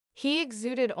He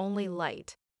exuded only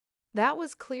light. That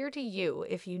was clear to you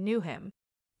if you knew him.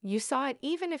 You saw it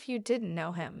even if you didn't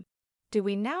know him. Do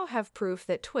we now have proof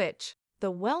that Twitch,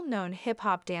 the well-known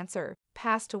hip-hop dancer,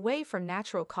 passed away from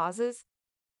natural causes?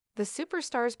 The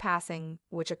superstar's passing,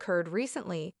 which occurred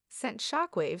recently, sent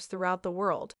shockwaves throughout the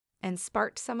world and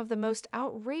sparked some of the most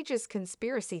outrageous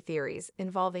conspiracy theories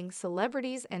involving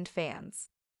celebrities and fans.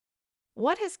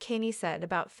 What has Kanye said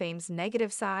about fame's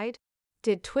negative side?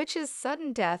 Did Twitch's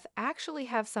sudden death actually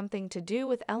have something to do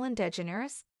with Ellen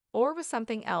DeGeneres, or was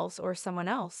something else or someone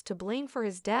else to blame for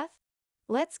his death?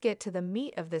 Let's get to the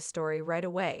meat of this story right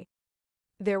away.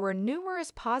 There were numerous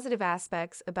positive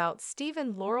aspects about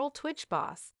Stephen Laurel Twitch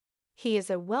Boss. He is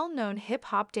a well-known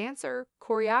hip-hop dancer,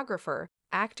 choreographer,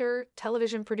 actor,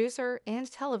 television producer,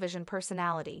 and television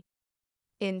personality.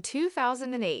 In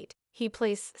 2008, he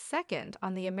placed second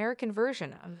on the American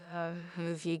version of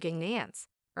Vegan Dance,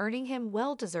 earning him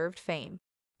well-deserved fame.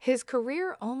 His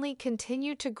career only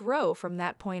continued to grow from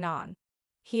that point on.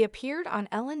 He appeared on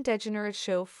Ellen DeGeneres'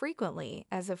 show frequently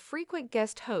as a frequent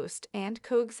guest host and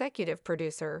co-executive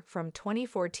producer from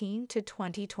 2014 to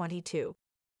 2022.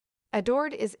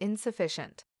 Adored is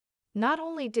insufficient. Not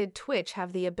only did Twitch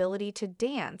have the ability to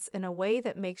dance in a way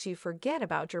that makes you forget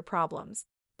about your problems,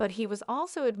 but he was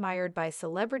also admired by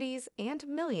celebrities and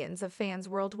millions of fans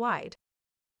worldwide.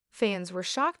 Fans were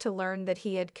shocked to learn that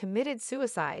he had committed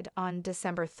suicide on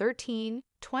December 13,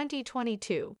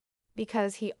 2022,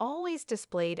 because he always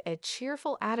displayed a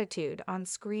cheerful attitude on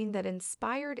screen that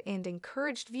inspired and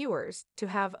encouraged viewers to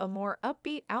have a more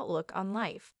upbeat outlook on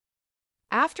life.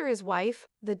 After his wife,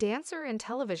 the dancer and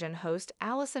television host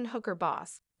Allison Hooker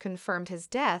Boss, confirmed his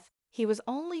death, he was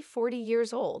only 40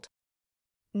 years old.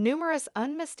 Numerous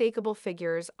unmistakable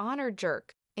figures honored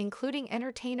Jerk, including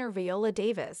entertainer Viola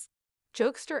Davis,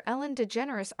 jokester Ellen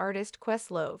DeGeneres, artist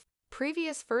Questlove,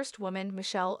 previous First Woman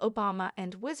Michelle Obama,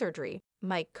 and wizardry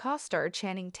Mike co-star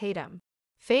Channing Tatum.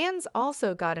 Fans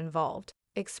also got involved,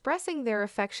 expressing their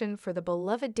affection for the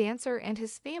beloved dancer and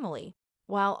his family,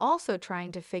 while also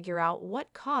trying to figure out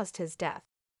what caused his death.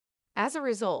 As a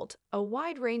result, a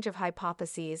wide range of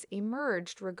hypotheses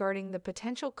emerged regarding the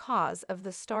potential cause of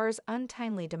the star's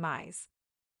untimely demise.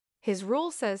 His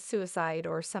rule says suicide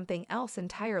or something else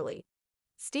entirely.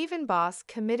 Stephen Boss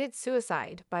committed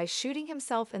suicide by shooting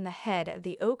himself in the head at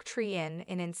the Oak Tree Inn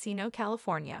in Encino,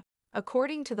 California,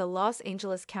 according to the Los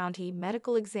Angeles County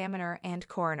Medical Examiner and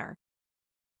Coroner.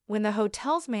 When the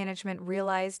hotel's management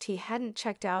realized he hadn't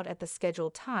checked out at the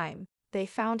scheduled time, they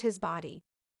found his body.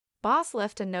 Boss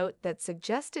left a note that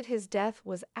suggested his death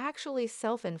was actually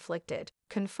self-inflicted,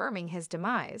 confirming his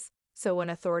demise, so when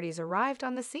authorities arrived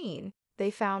on the scene,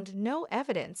 they found no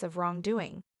evidence of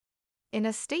wrongdoing. In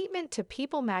a statement to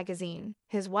People magazine,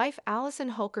 his wife Allison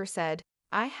Hooker said,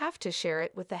 "I have to share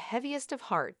it with the heaviest of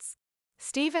hearts.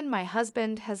 Stephen, my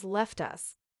husband, has left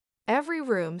us." Every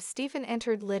room Stephen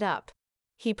entered lit up.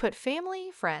 He put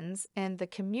family, friends, and the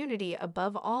community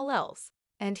above all else,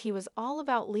 and he was all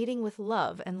about leading with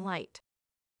love and light.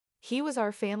 He was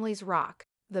our family's rock,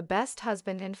 the best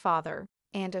husband and father,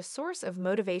 and a source of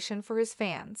motivation for his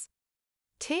fans.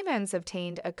 Timmons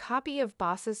obtained a copy of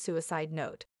Boss's suicide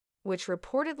note, which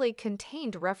reportedly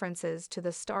contained references to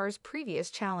the star's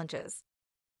previous challenges.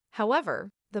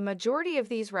 However, the majority of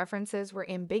these references were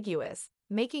ambiguous,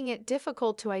 making it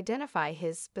difficult to identify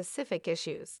his specific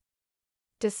issues.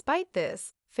 Despite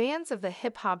this, fans of the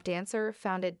hip-hop dancer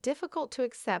found it difficult to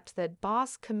accept that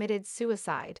Boss committed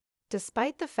suicide,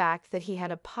 despite the fact that he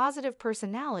had a positive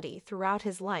personality throughout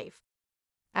his life.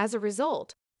 As a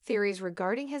result, theories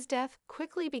regarding his death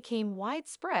quickly became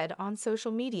widespread on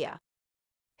social media.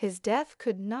 His death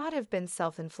could not have been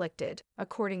self-inflicted,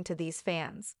 according to these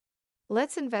fans.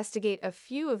 Let's investigate a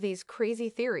few of these crazy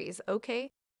theories, okay?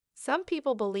 Some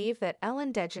people believe that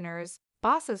Ellen DeGeneres,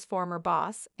 Boss's former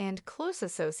boss and close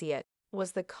associate,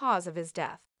 was the cause of his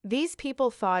death. These people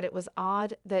thought it was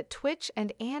odd that Twitch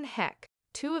and Anne Heche,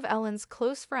 two of Ellen's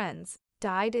close friends,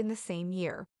 died in the same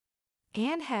year.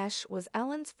 Anne Heche was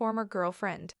Ellen's former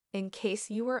girlfriend, in case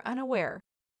you were unaware.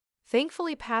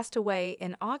 Thankfully passed away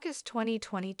in August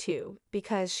 2022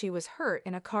 because she was hurt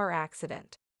in a car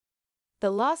accident. The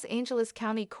Los Angeles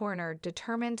County coroner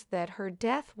determined that her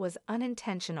death was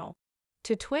unintentional.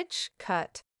 To Twitch,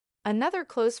 cut. Another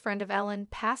close friend of Ellen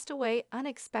passed away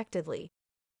unexpectedly.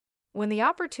 When the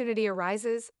opportunity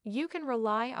arises, you can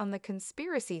rely on the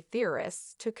conspiracy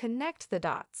theorists to connect the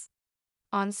dots.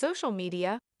 On social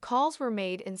media, calls were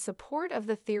made in support of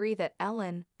the theory that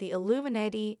Ellen, the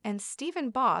Illuminati, and Stephen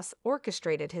Boss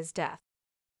orchestrated his death.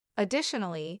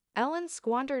 Additionally, Ellen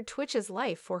squandered Twitch's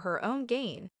life for her own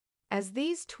gain. As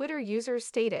these Twitter users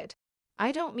stated,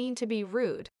 "I don't mean to be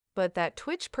rude, but that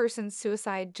Twitch person's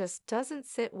suicide just doesn't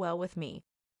sit well with me.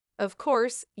 Of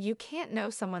course, you can't know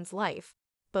someone's life,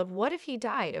 but what if he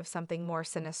died of something more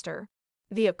sinister?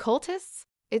 The occultists?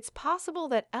 It's possible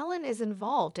that Ellen is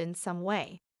involved in some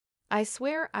way. I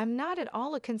swear I'm not at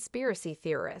all a conspiracy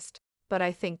theorist, but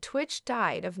I think Twitch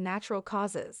died of natural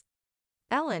causes.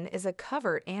 Ellen is a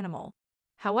covert animal.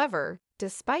 However,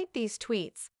 despite these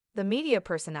tweets, the media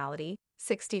personality,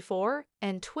 64,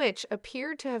 and Twitch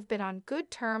appeared to have been on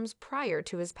good terms prior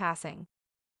to his passing.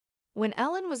 When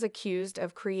Ellen was accused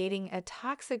of creating a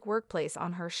toxic workplace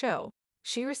on her show,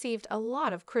 she received a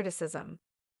lot of criticism.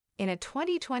 In a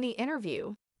 2020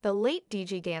 interview, the late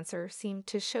DG dancer seemed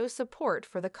to show support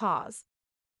for the cause.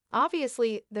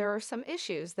 Obviously, there are some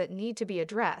issues that need to be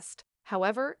addressed.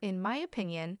 However, in my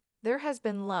opinion, there has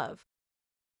been love.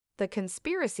 The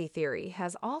conspiracy theory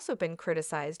has also been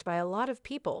criticized by a lot of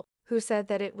people who said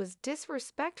that it was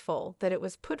disrespectful that it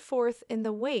was put forth in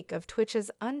the wake of Twitch's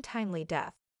untimely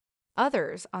death.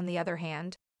 Others, on the other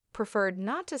hand, preferred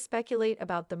not to speculate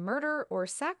about the murder or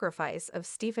sacrifice of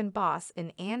Stephen Boss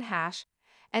and Anne Heche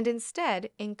and instead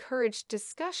encouraged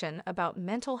discussion about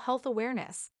mental health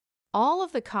awareness. All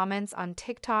of the comments on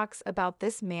TikToks about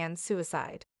this man's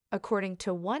suicide, according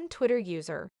to one Twitter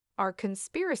user, are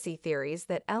conspiracy theories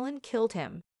that Ellen killed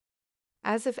him.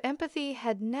 As if empathy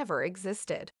had never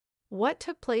existed. What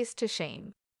took place to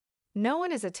shame? No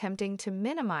one is attempting to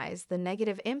minimize the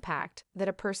negative impact that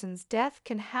a person's death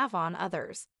can have on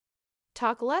others.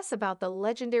 Talk less about the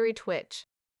legendary Twitch.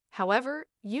 However,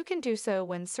 you can do so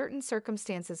when certain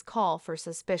circumstances call for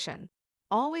suspicion.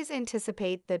 Always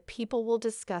anticipate that people will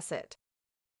discuss it.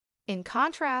 In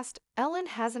contrast, Ellen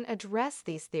hasn't addressed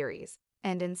these theories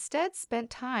and instead spent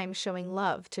time showing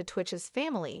love to Twitch's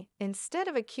family instead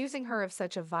of accusing her of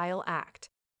such a vile act.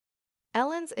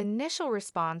 Ellen's initial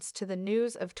response to the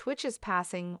news of Twitch's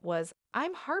passing was,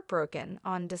 "I'm heartbroken,"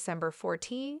 on December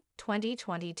 14,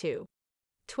 2022.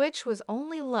 Twitch was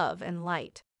only love and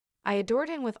light. I adored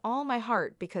him with all my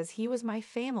heart because he was my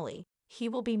family. He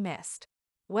will be missed.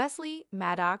 Wesley,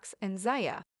 Maddox, and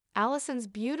Zaya, Allison's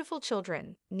beautiful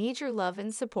children, need your love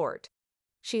and support.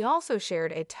 She also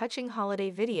shared a touching holiday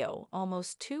video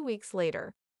almost 2 weeks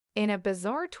later. In a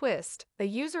bizarre twist, the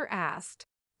user asked,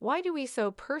 "Why do we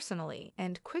so personally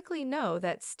and quickly know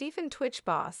that Stephen Twitch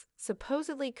Boss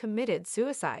supposedly committed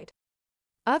suicide?"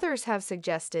 Others have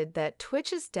suggested that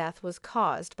Twitch's death was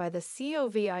caused by the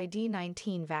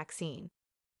COVID-19 vaccine.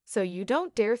 So you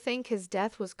don't dare think his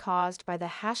death was caused by the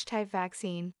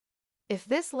 #vaccine? If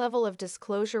this level of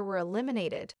disclosure were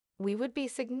eliminated, we would be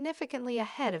significantly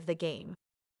ahead of the game.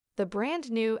 The brand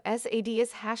new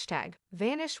SADS hashtag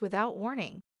vanished without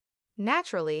warning.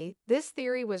 Naturally, this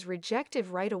theory was rejected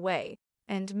right away,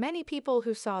 and many people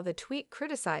who saw the tweet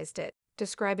criticized it,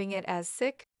 describing it as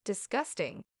sick,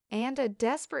 disgusting, and a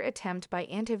desperate attempt by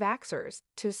anti-vaxxers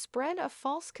to spread a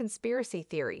false conspiracy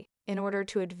theory in order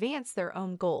to advance their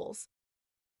own goals.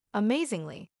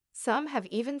 Amazingly, some have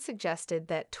even suggested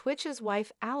that Twitch's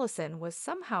wife Allison was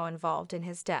somehow involved in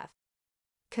his death.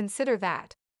 Consider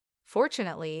that.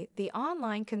 Fortunately, the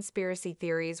online conspiracy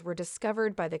theories were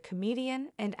discovered by the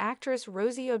comedian and actress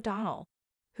Rosie O'Donnell,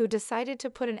 who decided to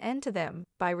put an end to them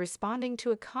by responding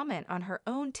to a comment on her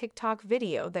own TikTok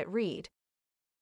video that read,